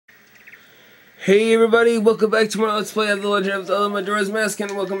Hey everybody, welcome back to more Let's Play of The Legend of Zelda Majora's Mask,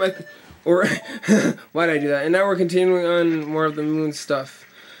 and welcome back, or, why'd I do that? And now we're continuing on more of the moon stuff.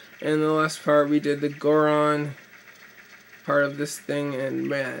 In the last part, we did the Goron part of this thing, and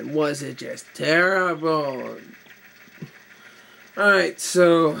man, was it just terrible. Alright,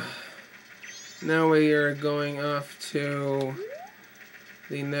 so, now we are going off to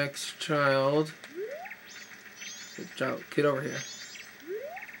the next child. Kid over here.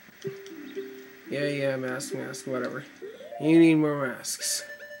 Yeah, mask, whatever. You need more masks.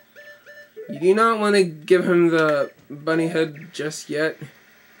 You do not want to give him the bunny head just yet,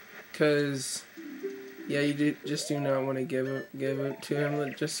 because, yeah, you just do not want to give it to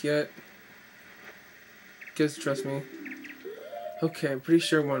him just yet. Because, trust me. Okay, I'm pretty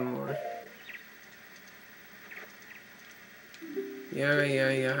sure one more. Yeah,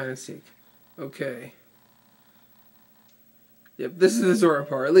 hide and seek. Okay. Yep, this is the Zora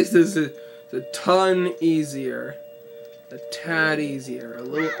part. At least this is a ton easier. A tad easier.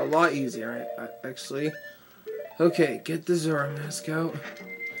 A lot easier, actually. Okay, get the Zora mask out.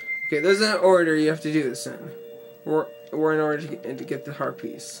 Okay, there's an order you have to do this in. Or in order to get the heart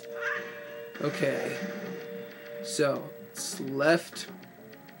piece. Okay. So, it's left,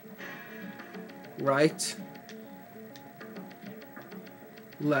 right,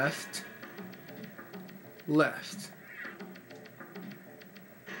 left, left.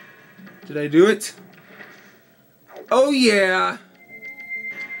 Did I do it? Oh yeah!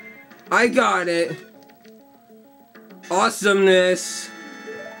 I got it! Awesomeness!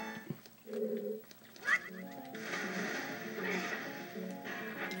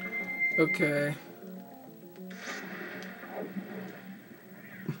 Okay.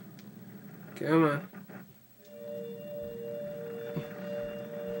 Come on.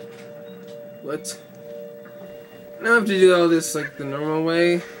 What? Now I have to do all this like the normal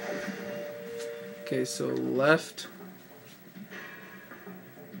way. Okay, so left,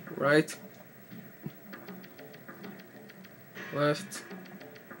 right, left,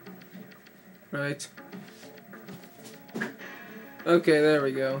 right. Okay, there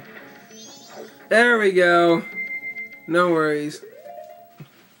we go. There we go. No worries.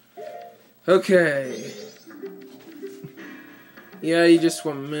 Okay. Yeah, you just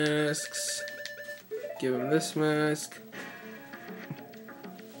want masks. Give him this mask.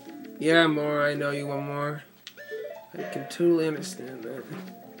 Yeah, more. I know you want more. I can totally understand that.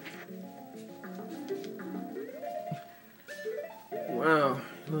 Wow.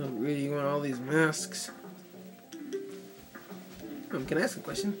 Oh, really, you want all these masks? Can I ask a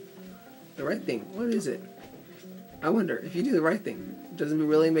question? The right thing, what is it? I wonder, if you do the right thing, doesn't it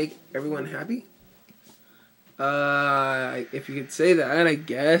really make everyone happy? If you could say that, I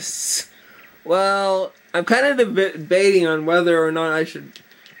guess. Well, I'm kind of debating on whether or not I should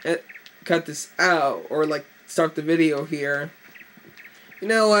cut this out, or like stop the video here. You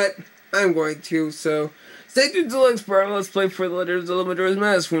know what? I'm going to, so stay tuned to the next part. Let's play for the Legend of Zelda Majora's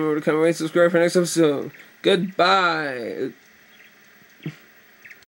Mask. Remember to comment, rate, subscribe for next episode. Goodbye.